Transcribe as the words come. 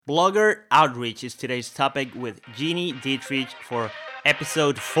Blogger outreach is today's topic with Jeannie Dietrich for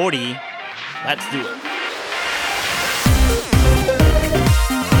episode 40. Let's do it.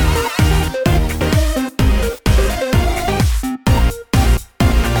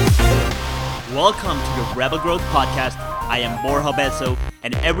 Welcome to the Rebel Growth Podcast. I am Borja Beso,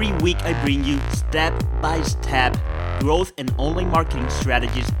 and every week I bring you step-by-step growth and online marketing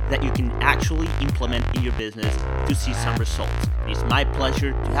strategies that you can actually implement in your business to see some results. It is my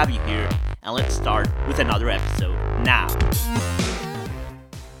pleasure to have you here, and let's start with another episode now.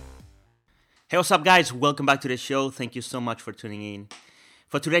 Hey, what's up, guys? Welcome back to the show. Thank you so much for tuning in.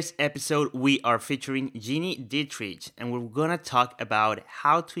 For today's episode, we are featuring Jeannie Dietrich, and we're going to talk about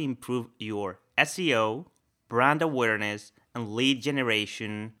how to improve your SEO, brand awareness, and lead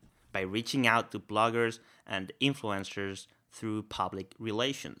generation by reaching out to bloggers and influencers through public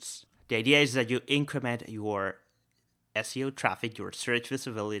relations. The idea is that you increment your SEO traffic, your search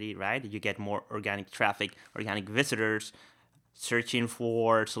visibility, right? You get more organic traffic, organic visitors searching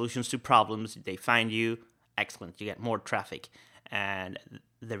for solutions to problems. They find you, excellent, you get more traffic. And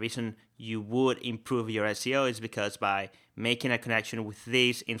the reason you would improve your SEO is because by making a connection with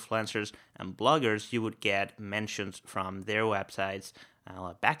these influencers and bloggers, you would get mentions from their websites,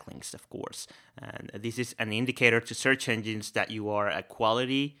 backlinks, of course. And this is an indicator to search engines that you are a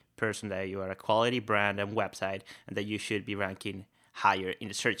quality person, that you are a quality brand and website, and that you should be ranking higher in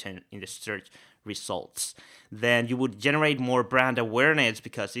the search results. Then you would generate more brand awareness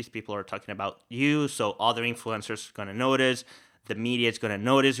because these people are talking about you, so other influencers are going to notice. The media is going to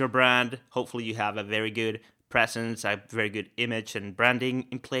notice your brand. Hopefully you have a very good presence, a very good image and branding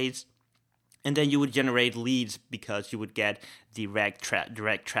in place. And then you would generate leads because you would get direct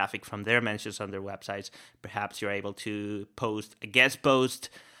traffic from their mentions on their websites. Perhaps you're able to post a guest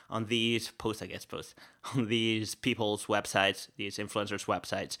post on these people's websites, these influencers'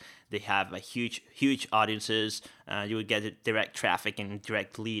 websites. They have a huge audiences. You would get direct traffic and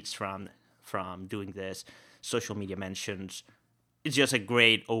direct leads from doing this. Social media mentions. It's just a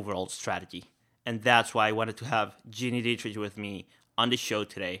great overall strategy. And that's why I wanted to have Jeannie Dietrich with me on the show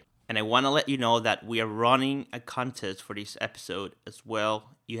today. And I want to let you know that we are running a contest for this episode as well.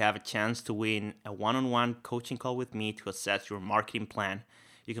 You have a chance to win a one-on-one coaching call with me to assess your marketing plan.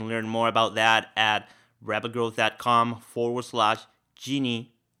 You can learn more about that at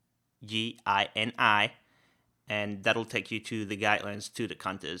rebelgrowth.com/Jeannie, Gini, and that'll take you to the guidelines to the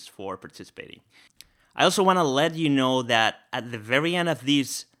contest for participating. I also want to let you know that at the very end of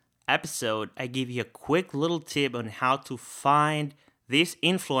this episode, I give you a quick little tip on how to find these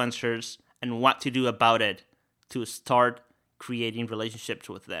influencers and what to do about it to start creating relationships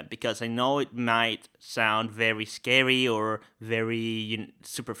with them. Because I know it might sound very scary or very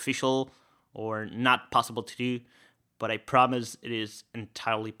superficial or not possible to do, but I promise it is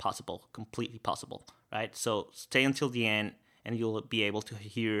entirely possible, completely possible, right? So stay until the end and you'll be able to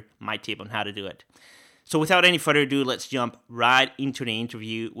hear my tip on how to do it. So without any further ado, let's jump right into the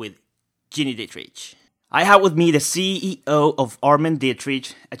interview with Jeannie Dietrich. I have with me the CEO of Armen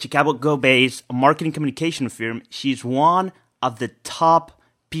Dietrich, a Chicago-based marketing communication firm. She's one of the top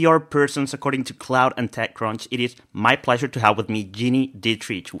PR persons according to Cloud and TechCrunch. It is my pleasure to have with me Jeannie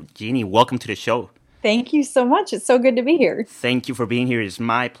Dietrich. Jeannie, welcome to the show. Thank you so much. It's so good to be here. Thank you for being here. It's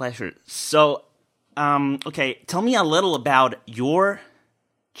my pleasure. So, tell me a little about your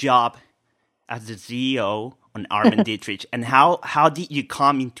job as the CEO on Armen Dietrich, and how did you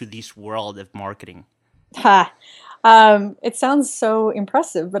come into this world of marketing? It sounds so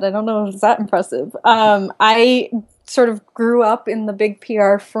impressive, but I don't know if it's that impressive. I sort of grew up in the big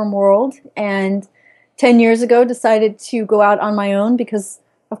PR firm world, and 10 years ago decided to go out on my own because,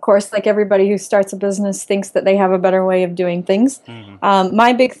 of course, like everybody who starts a business thinks that they have a better way of doing things. Mm-hmm.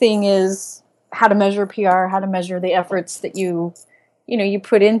 My big thing is how to measure PR, how to measure the efforts that you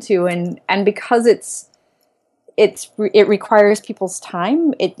put into, and because it requires people's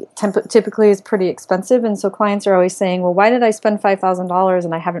time. It typically is pretty expensive, and so clients are always saying, well, why did I spend $5,000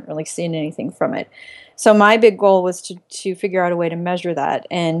 and I haven't really seen anything from it? So my big goal was to figure out a way to measure that,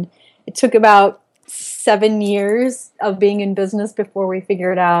 and it took about 7 years of being in business before we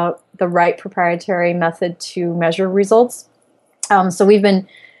figured out the right proprietary method to measure results. So we've been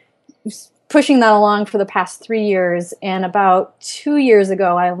pushing that along for the past 3 years, and about 2 years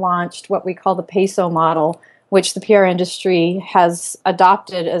ago I launched what we call the peso model, which the PR industry has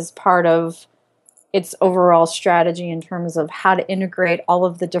adopted as part of its overall strategy in terms of how to integrate all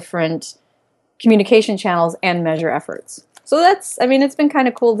of the different communication channels and measure efforts. So it's been kind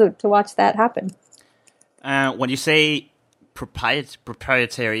of cool to watch that happen. When you say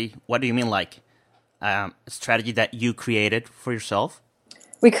proprietary, what do you mean? Like a strategy that you created for yourself?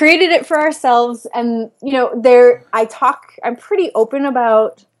 We created it for ourselves, and I'm pretty open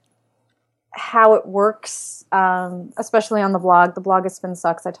about how it works, especially on the blog. The blog is Spin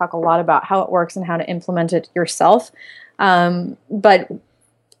Sucks. I talk a lot about how it works and how to implement it yourself. But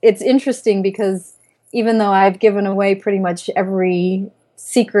it's interesting because even though I've given away pretty much every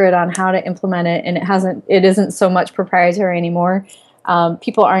secret on how to implement it, and it isn't so much proprietary anymore,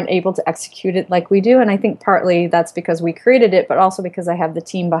 people aren't able to execute it like we do. And I think partly that's because we created it, but also because I have the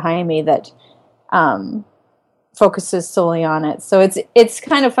team behind me that focuses solely on it. So it's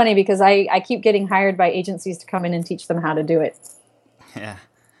kind of funny because I keep getting hired by agencies to come in and teach them how to do it. Yeah.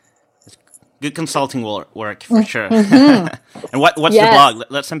 It's good consulting work for sure. And what's the blog?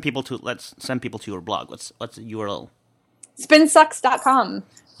 Let's send people to your blog. What's the URL? Spinsucks.com.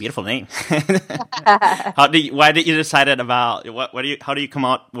 Beautiful name. Why did you decided about how do you come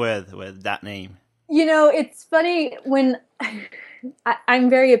out with that name? It's funny when I'm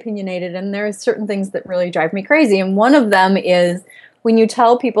very opinionated, and there are certain things that really drive me crazy. And one of them is when you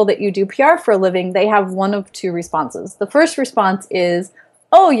tell people that you do PR for a living, they have one of two responses. The first response is,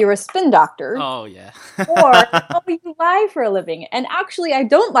 "Oh, you're a spin doctor." Oh, yeah. Or, "Oh, you lie for a living." And actually, I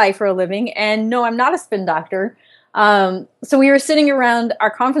don't lie for a living, and no, I'm not a spin doctor. So we were sitting around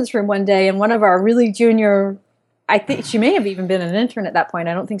our conference room one day, and one of our really junior, I think she may have even been an intern at that point,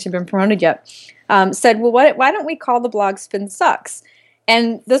 I don't think she'd been promoted yet, said, "Well, why don't we call the blog Spin Sucks?"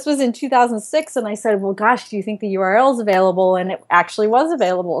 And this was in 2006, and I said, "Well, gosh, do you think the URL is available?" And it actually was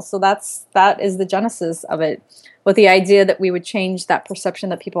available. So that is the genesis of it, with the idea that we would change that perception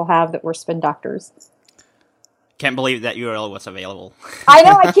that people have that we're spin doctors. Can't believe that URL was available. I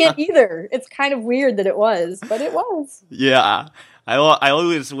know, I can't either. It's kind of weird that it was, but it was. Yeah. I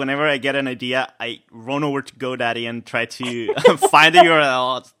always, whenever I get an idea, I run over to GoDaddy and try to find the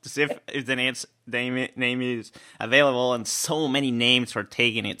URL to see if the name is available, and so many names are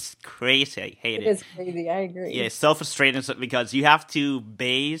taken. It's crazy. I hate it. It is crazy. I agree. Yeah, it's so frustrating because you have to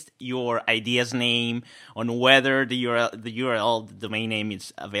base your idea's name on whether the URL, the domain name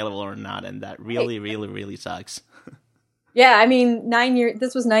is available or not, and that really, really, really sucks. Yeah, I mean,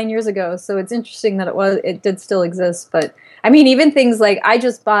 this was 9 years ago, so it's interesting that it did still exist. But I mean, even things like I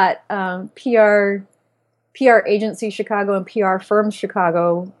just bought PR Agency Chicago and PR Firm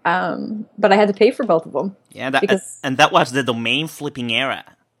Chicago, but I had to pay for both of them. Yeah, that was the domain flipping era.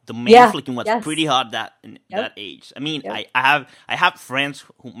 Domain flipping was pretty hard that age. I mean, I have friends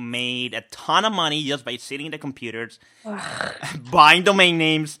who made a ton of money just by sitting at the computers, buying domain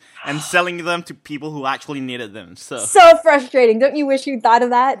names and selling them to people who actually needed them. So frustrating. Don't you wish you'd thought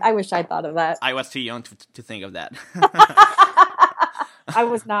of that? I wish I'd thought of that. I was too young to think of that. I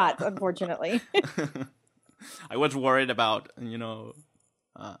was not, unfortunately. I was worried about,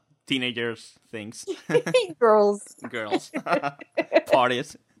 teenagers things. Girls.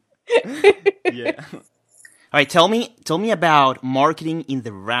 Parties. Yeah. All right, tell me about Marketing in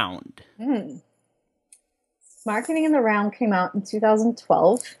the Round. Marketing in the Round came out in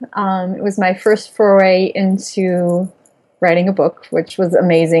 2012. It was my first foray into writing a book, which was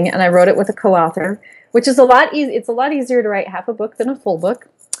amazing, and I wrote it with a co-author, which is it's a lot easier to write half a book than a full book.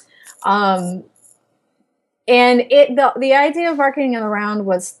 And the idea of Marketing in the Round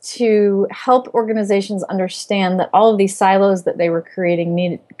was to help organizations understand that all of these silos that they were creating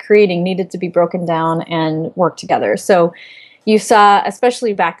needed to be broken down and work together. So you saw,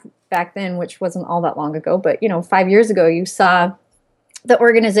 especially back then, which wasn't all that long ago, but 5 years ago, you saw that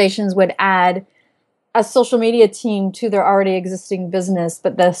organizations would add a social media team to their already existing business,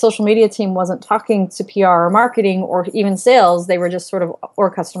 but the social media team wasn't talking to PR or marketing or even sales. They were just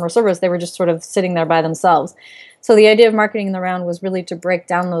or customer service. They were just sort of sitting there by themselves. So the idea of Marketing in the Round was really to break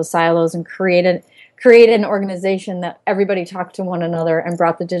down those silos and create an organization that everybody talked to one another and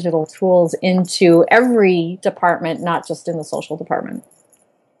brought the digital tools into every department, not just in the social department.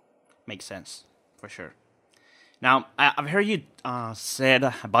 Makes sense, for sure. Now, I've heard you said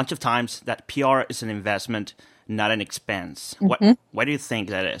a bunch of times that PR is an investment, not an expense. Mm-hmm. Why do you think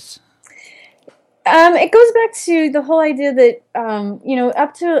that is? It goes back to the whole idea that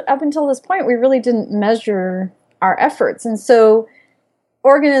up until this point, we really didn't measure our efforts, and so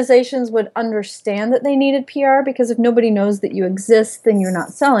organizations would understand that they needed PR because if nobody knows that you exist, then you're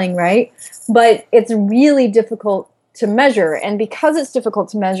not selling, right? But it's really difficult to measure, and because it's difficult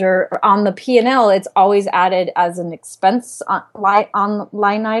to measure on the P&L, it's always added as an expense on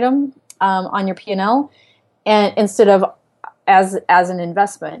line item on your P&L, and instead of as an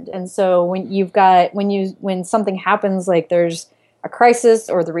investment. And so when something happens, like there's a crisis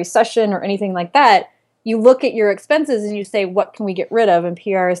or the recession or anything like that, you look at your expenses and you say, what can we get rid of? And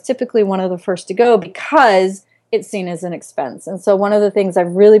PR is typically one of the first to go because it's seen as an expense. And so one of the things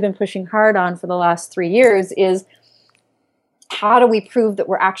I've really been pushing hard on for the last 3 years is, how do we prove that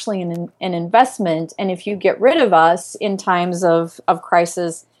we're actually an investment? And if you get rid of us in times of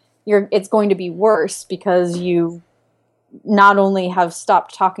crisis, it's going to be worse, because you not only have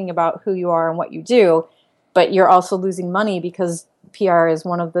stopped talking about who you are and what you do, but you're also losing money, because PR is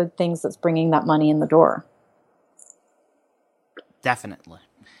one of the things that's bringing that money in the door. Definitely.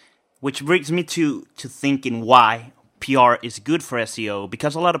 Which brings me to thinking why PR is good for SEO,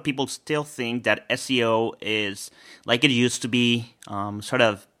 because a lot of people still think that SEO is like it used to be, sort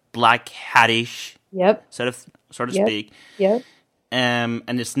of black hatish, Yep. so to Yep. speak. Yep. And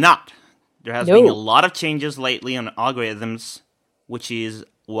it's not. There has been a lot of changes lately on algorithms, which is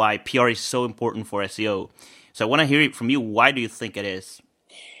why PR is so important for SEO. So I want to hear it from you. Why do you think it is?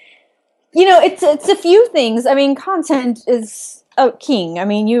 It's a few things. I mean, content is king. I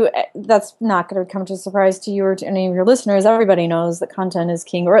mean, that's not going to come as a surprise to you or to any of your listeners. Everybody knows that content is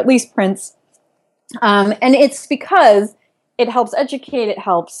king, or at least prints. And it's because it helps educate, it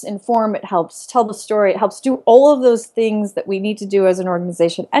helps inform, it helps tell the story, it helps do all of those things that we need to do as an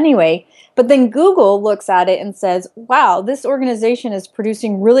organization anyway. But then Google looks at it and says, wow, this organization is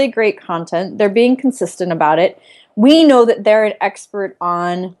producing really great content. They're being consistent about it. We know that they're an expert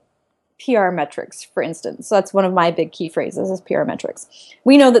on PR metrics, for instance. So that's one of my big key phrases, is PR metrics.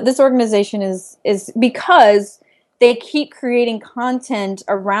 We know that this organization is because they keep creating content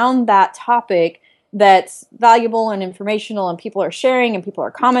around that topic that's valuable and informational, and people are sharing and people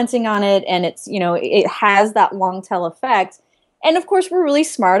are commenting on it, and it's, it has that long tail effect. And of course, we're really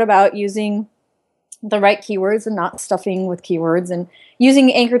smart about using the right keywords and not stuffing with keywords, and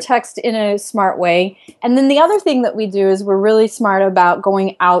using anchor text in a smart way. And then the other thing that we do is we're really smart about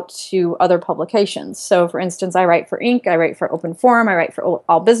going out to other publications. So for instance, I write for Inc., I write for Open Forum, I write for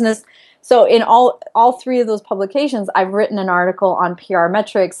All Business. So in all three of those publications, I've written an article on PR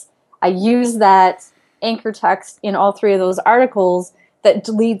metrics. I use that anchor text in all three of those articles that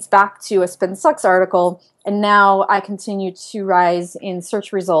leads back to a Spin Sucks article. And now I continue to rise in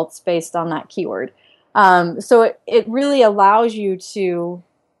search results based on that keyword. So it really allows you to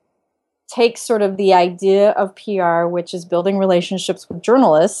take sort of the idea of PR, which is building relationships with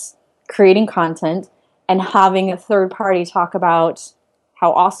journalists, creating content, and having a third party talk about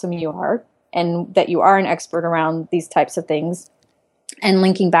how awesome you are and that you are an expert around these types of things, and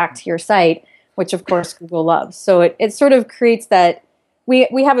linking back to your site, which of course Google loves. So it sort of creates that.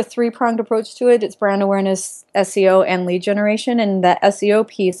 We have a 3-pronged approach to it. It's brand awareness, SEO, and lead generation. And that SEO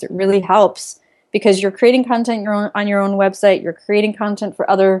piece, it really helps, because you're creating content on your own website, you're creating content for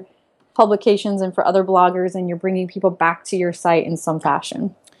other publications and for other bloggers, and you're bringing people back to your site in some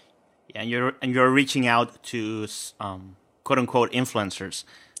fashion. Yeah, and you're reaching out to quote unquote influencers.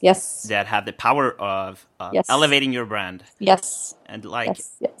 Yes. That have the power of yes. elevating your brand. Yes. And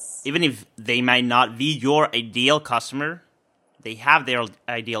yes. Even if they might not be your ideal customer, they have their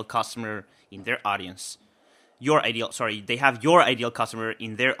ideal customer in their audience. They have your ideal customer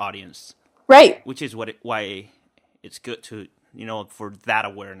in their audience. Right. Which is why it's good to, for that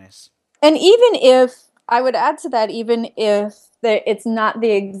awareness. And even if, I would add to that, even if it's not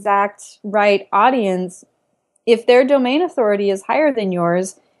the exact right audience, if their domain authority is higher than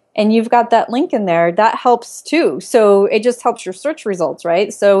yours and you've got that link in there, that helps too. So it just helps your search results,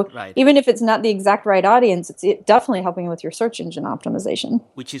 right? So even if it's not the exact right audience, it's definitely helping with your search engine optimization.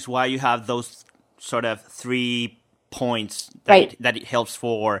 Which is why you have those sort of 3 points that it helps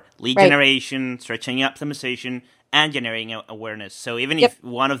for lead generation, search engine optimization, and generating awareness. So even if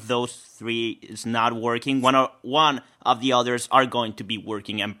one of those 3 is not working, one of the others are going to be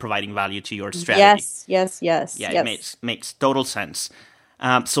working and providing value to your strategy. Yes. Yeah, it makes total sense.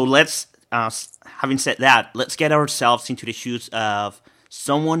 So let's, having said that, let's get ourselves into the shoes of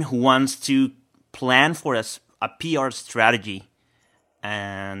someone who wants to plan for a PR strategy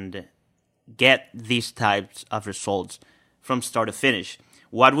and get these types of results from start to finish.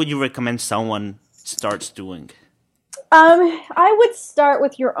 What would you recommend someone starts doing? I would start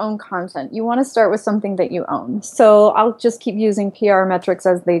with your own content. You want to start with something that you own. So I'll just keep using PR metrics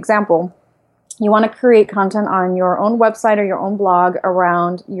as the example. You want to create content on your own website or your own blog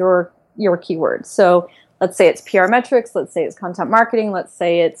around your keywords. So let's say it's PR metrics, let's say it's content marketing, let's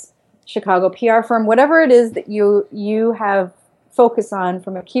say it's Chicago PR firm, whatever it is that you have focus on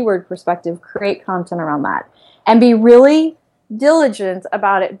from a keyword perspective, create content around that. And be really diligent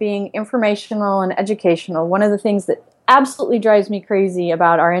about it being informational and educational. One of the things that absolutely drives me crazy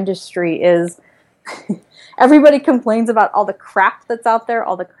about our industry is everybody complains about all the crap that's out there,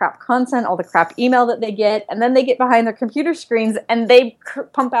 all the crap content, all the crap email that they get, and then they get behind their computer screens and they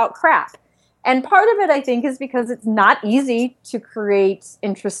pump out crap. And part of it, I think, is because it's not easy to create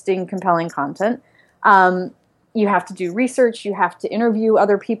interesting, compelling content. You have to do research. You have to interview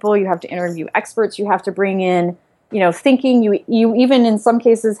other people. You have to interview experts. You have to bring in, thinking. You even in some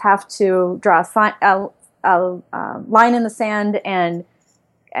cases have to draw a line in the sand and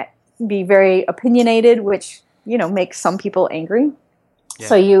be very opinionated, which makes some people angry. Yeah.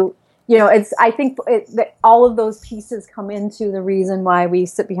 So I think that all of those pieces come into the reason why we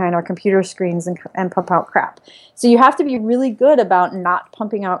sit behind our computer screens and pump out crap. So you have to be really good about not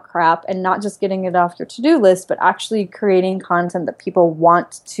pumping out crap and not just getting it off your to-do list, but actually creating content that people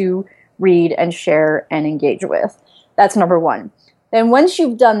want to read and share and engage with. That's number one. Then once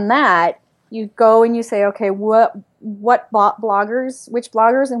you've done that, you go and you say, okay, which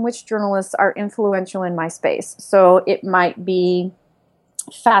bloggers and which journalists are influential in my space? So it might be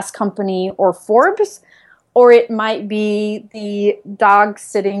Fast Company or Forbes, or it might be the dog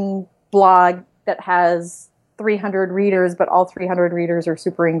sitting blog that has 300 readers, but all 300 readers are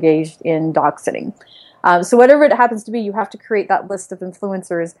super engaged in dog sitting. So whatever it happens to be, you have to create that list of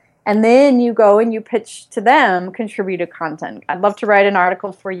influencers, and then you go and you pitch to them contributed content. I'd love to write an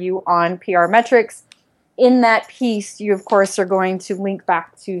article for you on PR metrics. In that piece, you of course are going to link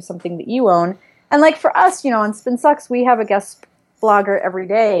back to something that you own. And like for us, on Spin Sucks, we have a guest blogger every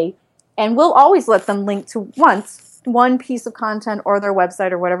day, and we'll always let them link to one piece of content or their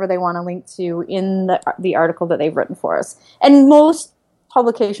website or whatever they want to link to in the article that they've written for us. And most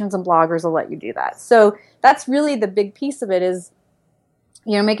publications and bloggers will let you do that. So that's really the big piece of it is,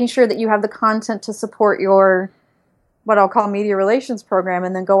 making sure that you have the content to support your, what I'll call media relations program,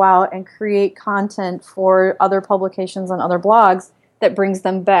 and then go out and create content for other publications and other blogs that brings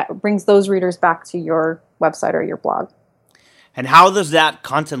those readers back to your website or your blog. And how does that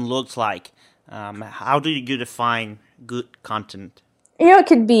content look like? How do you define good content? It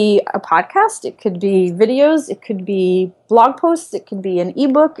could be a podcast, it could be videos, it could be blog posts, it could be an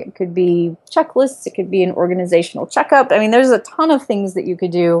ebook, it could be checklists, it could be an organizational checkup. I mean, there's a ton of things that you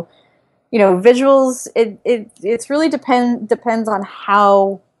could do. Visuals, it's really depends on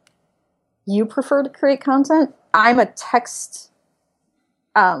how you prefer to create content. I'm a text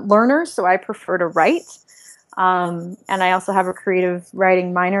learner, so I prefer to write. And I also have a creative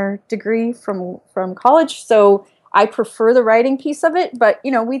writing minor degree from college, so I prefer the writing piece of it. But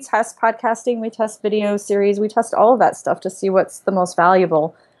we test podcasting, we test video series, we test all of that stuff to see what's the most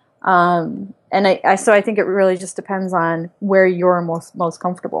valuable. And so I think it really just depends on where you're most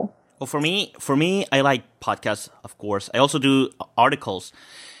comfortable. Well, for me, I like podcasts, of course. I also do articles,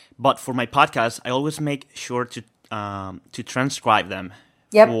 but for my podcast, I always make sure to transcribe them.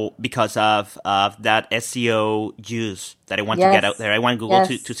 Yep. Because of that SEO juice that I want to get out there. I want Google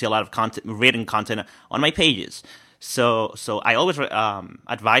to see a lot of content, written content on my pages. So I always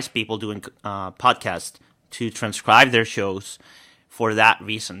advise people doing podcasts to transcribe their shows for that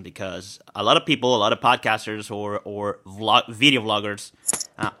reason, because a lot of people, a lot of podcasters or video vloggers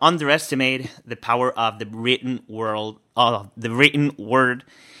underestimate the power of the written word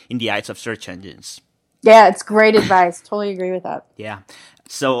in the eyes of search engines. Yeah, it's great advice. Totally agree with that. Yeah.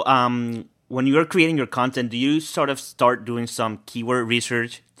 So when you're creating your content, do you sort of start doing some keyword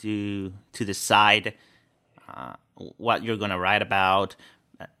research to decide what you're going to write about,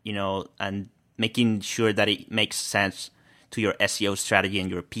 and making sure that it makes sense to your SEO strategy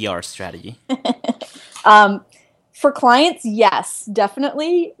and your PR strategy? For clients, yes,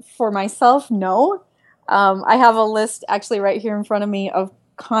 definitely. For myself, no. I have a list actually right here in front of me of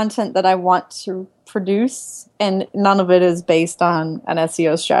content that I want to produce, and none of it is based on an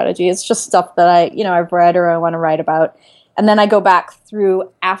SEO strategy. It's just stuff that I've read or I want to write about. And then I go back through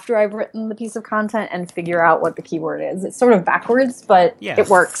after I've written the piece of content and figure out what the keyword is. It's sort of backwards, but it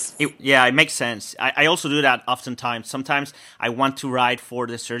works. It makes sense. I also do that oftentimes. Sometimes I want to write for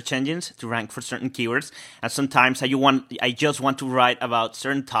the search engines to rank for certain keywords, and sometimes I just want to write about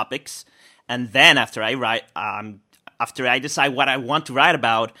certain topics. And then after I decide what I want to write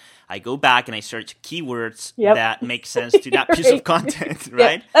about, I go back and I search keywords that make sense to that piece of content,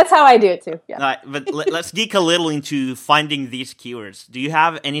 right? Yeah, that's how I do it too. Yeah. But let's geek a little into finding these keywords. Do you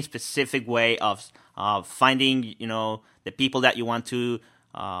have any specific way of finding, the people that you want to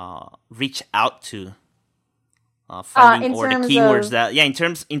reach out to? Finding or the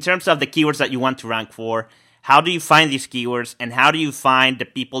keywords in terms of the keywords that you want to rank for. How do you find these keywords, and how do you find the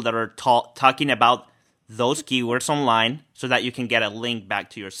people that are talking about those keywords online so that you can get a link back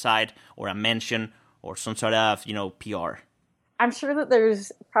to your site or a mention or some sort of, PR? I'm sure that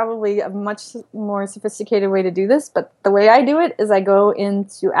there's probably a much more sophisticated way to do this, but the way I do it is I go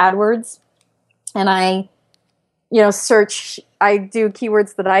into AdWords and I search. I do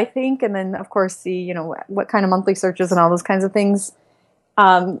keywords that I think, and then of course see, what kind of monthly searches and all those kinds of things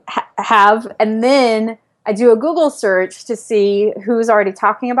have. And then I do a Google search to see who's already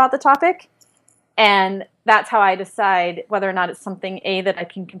talking about the topic. And that's how I decide whether or not it's something, A, that I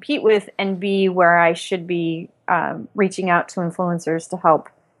can compete with, and B, where I should be reaching out to influencers to help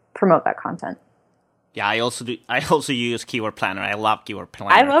promote that content. Yeah, I also use Keyword Planner. I love Keyword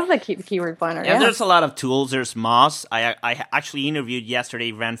Planner. I love the Keyword Planner. Yeah, there's a lot of tools. There's Moz. I actually interviewed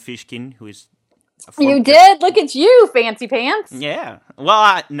yesterday Rand Fishkin, who is... You did? Look at you, fancy pants. Yeah.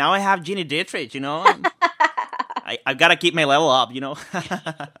 Well, now I have Jeannie Dietrich, I've got to keep my level up,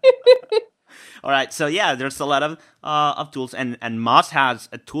 All right, so yeah, there's a lot of tools, and Moz has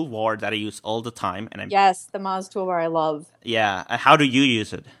a toolbar that I use all the time. Yes, the Moz toolbar I love. Yeah, how do you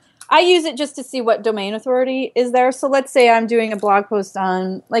use it? I use it just to see what domain authority is there. So let's say I'm doing a blog post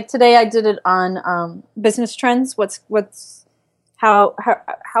on, like today I did it on business trends. How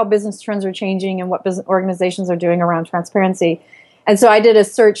business trends are changing and what business organizations are doing around transparency. And so I did a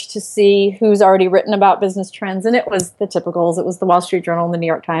search to see who's already written about business trends, and it was the typicals. It was the Wall Street Journal and the New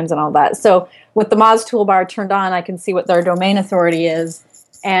York Times and all that. So with the Moz toolbar turned on, I can see what their domain authority is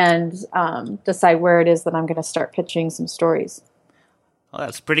and decide where it is that I'm going to start pitching some stories. Well,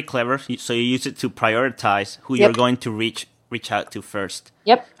 that's pretty clever. So you use it to prioritize who you're going to reach out to first.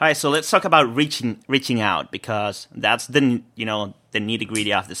 Yep. All right, so let's talk about reaching out, because that's the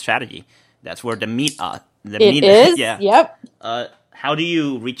nitty-gritty of the strategy. That's where the meat is. Yeah. Yep. How do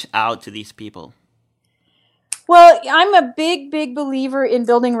you reach out to these people? Well, I'm a big believer in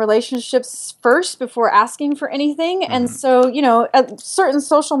building relationships first before asking for anything. Mm-hmm. And so, certain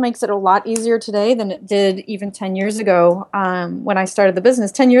social makes it a lot easier today than it did even 10 years ago when I started the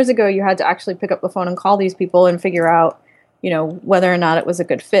business. 10 years ago, you had to actually pick up the phone and call these people and figure out, whether or not it was a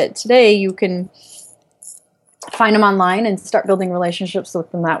good fit. Today, you can find them online and start building relationships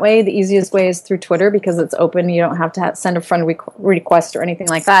with them that way. The easiest way is through Twitter because it's open. You don't have to send a friend request or anything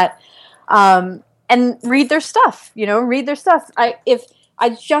like that. And read their stuff, read their stuff. I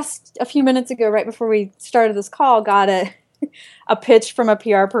just a few minutes ago, right before we started this call, got a pitch from a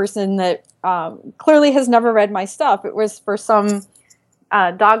PR person that clearly has never read my stuff. It was for some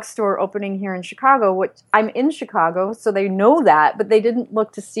dog store opening here in Chicago, which I'm in Chicago, so they know that, but they didn't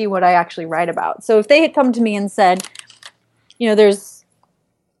look to see what I actually write about. So if they had come to me and said, there's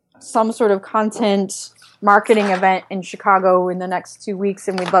some sort of content marketing event in Chicago in the next 2 weeks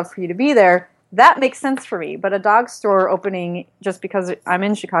and we'd love for you to be there, that makes sense for me. But a dog store opening just because I'm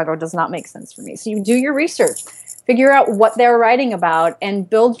in Chicago does not make sense for me. So you do your research, figure out what they're writing about, and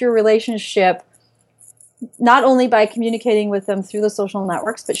build your relationship not only by communicating with them through the social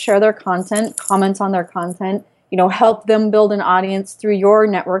networks, but share their content, comment on their content, help them build an audience through your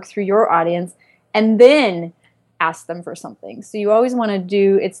network, through your audience, and then ask them for something. So you always want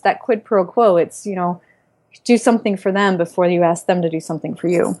to it's that quid pro quo. It's, do something for them before you ask them to do something for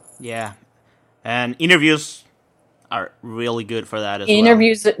you. Yeah. And interviews are really good for that as well.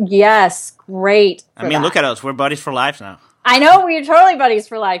 Interviews, yes, great. Look at us. We're buddies for life now. I know, we're totally buddies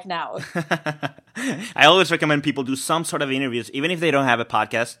for life now. I always recommend people do some sort of interviews, even if they don't have a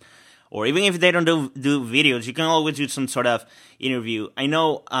podcast, or even if they don't do videos. You can always do some sort of interview. I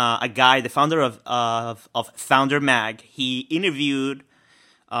know a guy, the founder of Founder Mag. He interviewed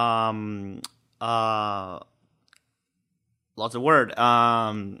lots of word.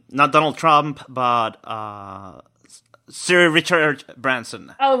 Not Donald Trump, but Sir Richard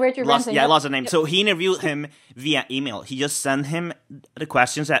Branson. Oh, Richard Branson. Yeah, I lost the name. Yep. So he interviewed him via email. He just sent him the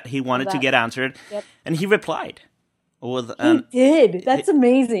questions that he wanted to get answered, and he replied. He did. That's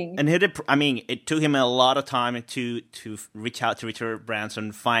amazing. And it took him a lot of time to reach out to Richard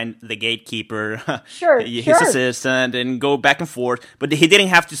Branson, find the gatekeeper, his assistant, and go back and forth. But he didn't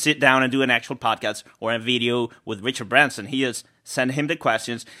have to sit down and do an actual podcast or a video with Richard Branson. He just sent him the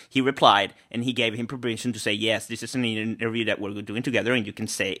questions, he replied, and he gave him permission to say, yes, this is an interview that we're doing together, and you can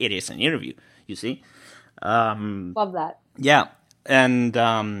say it is an interview, you see? Love that. Yeah. And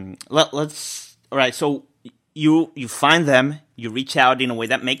let's... All right, so... You find them, you reach out in a way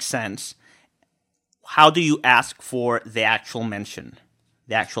that makes sense. How do you ask for the actual mention,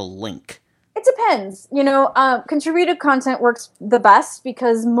 the actual link? It depends. Contributed content works the best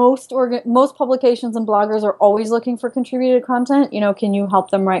because most publications and bloggers are always looking for contributed content. Can you help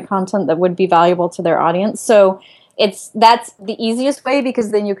them write content that would be valuable to their audience? So that's the easiest way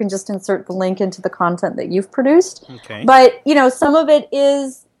because then you can just insert the link into the content that you've produced. Okay. But, some of it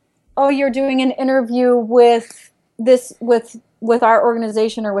is... oh, you're doing an interview with our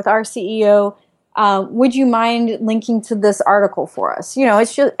organization or with our CEO. Would you mind linking to this article for us?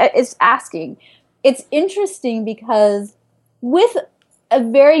 It's asking. it's interesting because with a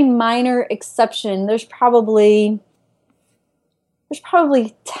very minor exception, there's probably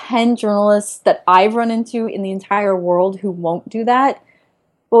 10 journalists that I've run into in the entire world who won't do that.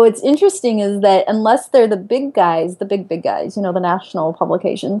 But what's interesting is that unless they're the big guys, big guys, the national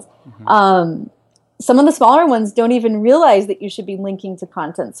publications, some of the smaller ones don't even realize that you should be linking to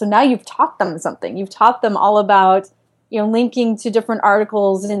content. So now you've taught them something. You've taught them all about, linking to different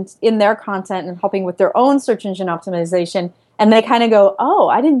articles in their content and helping with their own search engine optimization. And they kind of go, oh,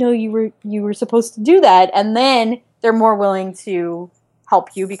 I didn't know you were supposed to do that. And then they're more willing to help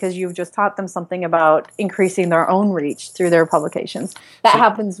you because you've just taught them something about increasing their own reach through their publications. That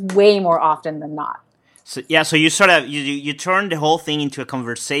happens way more often than not. So you sort of you turn the whole thing into a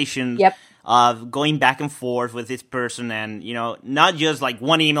conversation. Yep. Of going back and forth with this person, and not just like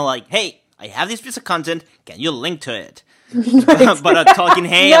one email like, hey, I have this piece of content, can you link to it? but talking,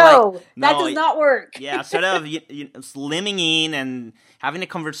 hey, no, that does not work. Yeah, sort of slimming in and having a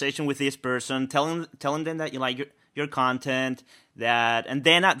conversation with this person, telling them that you like your content, and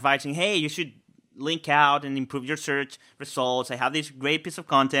then advising, hey, you should link out and improve your search results. I have this great piece of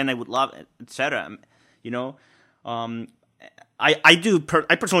content, I would love it, etc.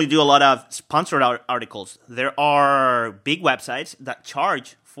 I personally do a lot of sponsored articles. There are big websites that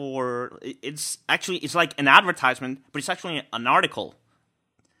charge for, it's like an advertisement, but it's actually an article.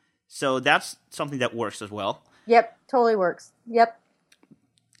 So that's something that works as well. Yep, totally works. Yep.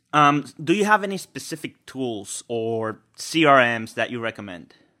 Do you have any specific tools or CRMs that you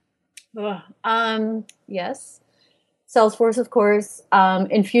recommend? Yes. Salesforce, of course.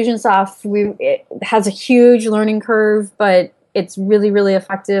 Infusionsoft, it has a huge learning curve, but it's really, really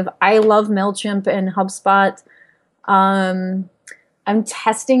effective. I love MailChimp and HubSpot. I'm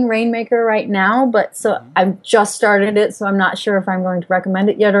testing Rainmaker right now, but I've just started it, so I'm not sure if I'm going to recommend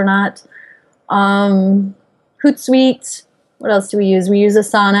it yet or not. Hootsuite. What else do we use? We use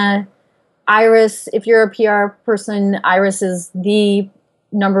Asana. Iris. If you're a PR person, Iris is the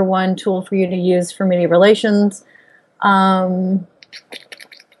number one tool for you to use for media relations. Those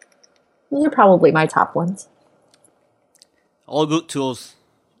are probably my top ones. All good tools,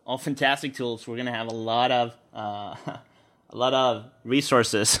 all fantastic tools. We're gonna have a lot of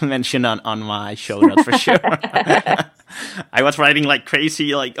resources mentioned on my show notes for sure. I was writing like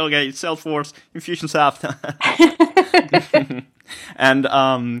crazy, like okay, Salesforce, Infusionsoft, and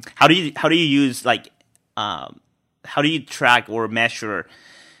how do you use how do you track or measure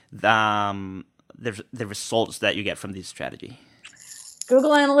the results that you get from this strategy?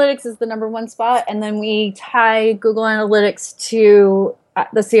 Google Analytics is the number one spot, and then we tie Google Analytics to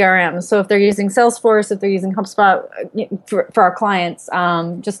the CRM. So if they're using Salesforce, if they're using HubSpot for our clients,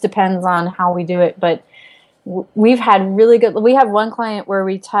 just depends on how we do it. But we have one client where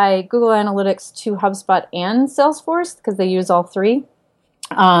we tie Google Analytics to HubSpot and Salesforce because they use all three.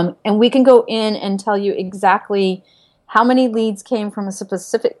 And we can go in and tell you exactly how many leads came from a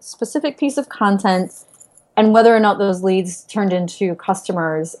specific piece of content and whether or not those leads turned into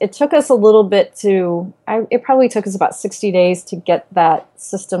customers. It took us a little bit it probably took us about 60 days to get that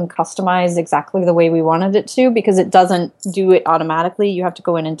system customized exactly the way we wanted it to, because it doesn't do it automatically. You have to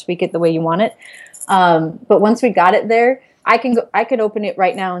go in and tweak it the way you want it. But once we got it there, I could open it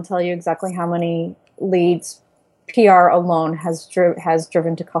right now and tell you exactly how many leads PR alone has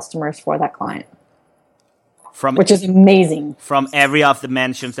driven to customers for that client. Which is amazing. From every of the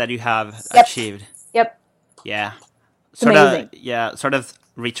mentions that you have achieved. Yep. Yeah. Amazing. Sort of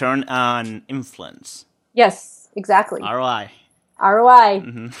return on influence. Yes, exactly. ROI.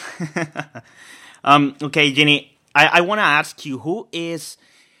 Mm-hmm. Okay, Jenny, I want to ask you, who is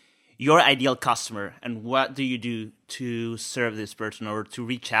your ideal customer and what do you do to serve this person or to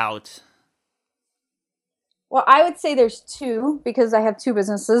reach out? Well, I would say there's two, because I have two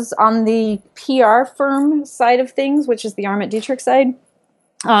businesses. On the PR firm side of things, which is the Arment Dietrich side,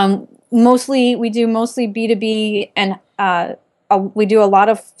 we do mostly B2B, and we do a lot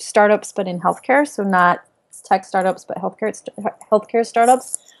of startups, but in healthcare, so not tech startups, but healthcare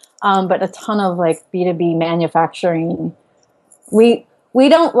startups, but a ton of like B2B manufacturing. We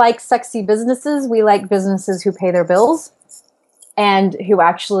don't like sexy businesses. We like businesses who pay their bills and who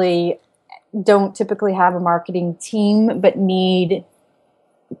actually don't typically have a marketing team, but need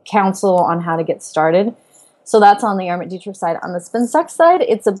counsel on how to get started. So that's on the Arment Dietrich side. On the SpinSec side,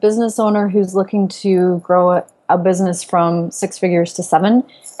 it's a business owner who's looking to grow a business from 6 figures to 7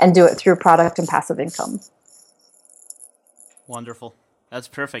 and do it through product and passive income. Wonderful. That's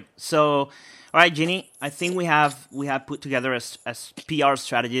perfect. So, all right, Jenny, I think we have put together a PR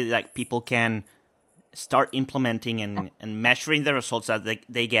strategy that people can start implementing and measuring the results that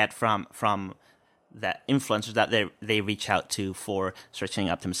they get from that influencers that they reach out to for search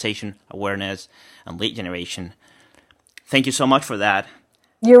engine optimization, awareness, and lead generation. Thank you so much for that.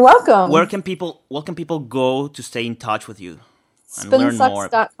 You're welcome. Where can people go to stay in touch with you and learn more?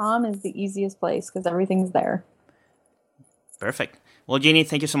 Spinsucks.com is the easiest place because everything's there. Perfect. Well, Jeannie,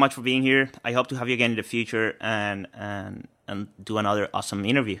 thank you so much for being here. I hope to have you again in the future and do another awesome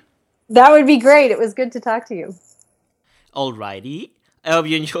interview. That would be great. It was good to talk to you. Alrighty. I hope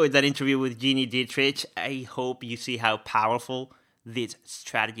you enjoyed that interview with Jeannie Dietrich. I hope you see how powerful this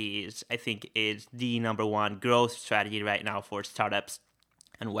strategy is. I think it's the number one growth strategy right now for startups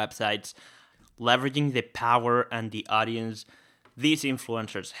and websites, leveraging the power and the audience these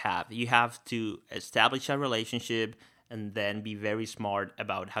influencers have. You have to establish a relationship and then be very smart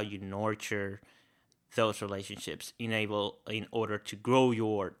about how you nurture those relationships in order to grow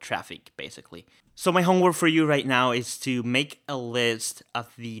your traffic, basically. So my homework for you right now is to make a list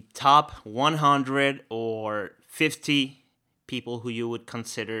of the top 100 or 50 people who you would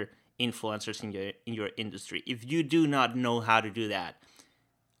consider influencers in your industry. If you do not know how to do that,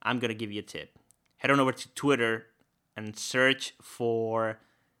 I'm going to give you a tip. Head on over to Twitter and search for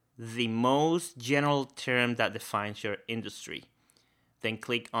the most general term that defines your industry. Then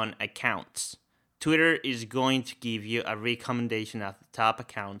click on accounts. Twitter is going to give you a recommendation of the top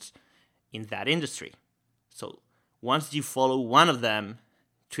accounts in that industry. So once you follow one of them,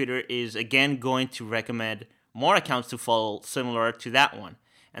 Twitter is again going to recommend more accounts to follow similar to that one.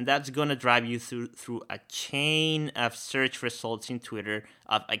 And that's going to drive you through a chain of search results in Twitter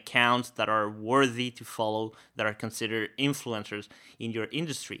of accounts that are worthy to follow, that are considered influencers in your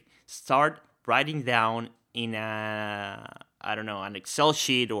industry. Start writing down in an Excel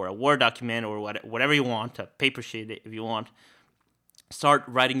sheet or a Word document or whatever you want, a paper sheet if you want. Start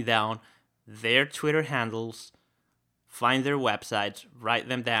writing down their Twitter handles, find their websites, write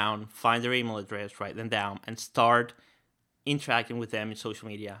them down, find their email address, write them down, and start interacting with them in social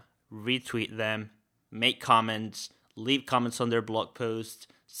media. Retweet them, make comments, leave comments on their blog posts,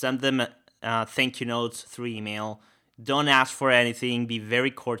 send them thank you notes through email. Don't ask for anything, be very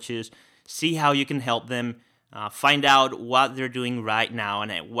courteous, see how you can help them, find out what they're doing right now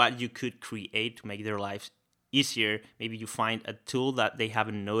and what you could create to make their lives easier. Maybe you find a tool that they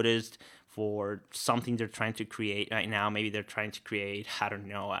haven't noticed for something they're trying to create right now. Maybe they're trying to create,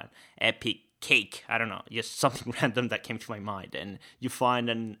 an epic cake. Just something random that came to my mind. And you find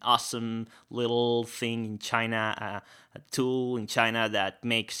an awesome little thing in China, a tool in China that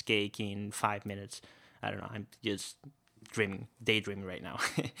makes cake in 5 minutes. I'm just daydreaming right now.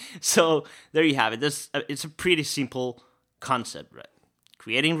 So there you have it. It's a pretty simple concept, right?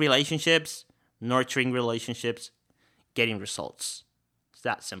 Creating relationships, nurturing relationships, getting results. It's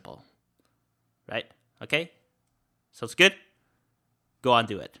that simple, right? Okay? Sounds good? Go on,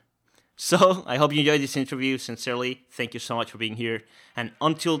 do it. So I hope you enjoyed this interview. Sincerely, thank you so much for being here. And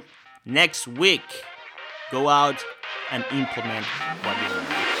until next week, go out and implement what you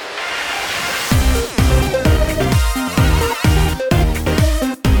learned.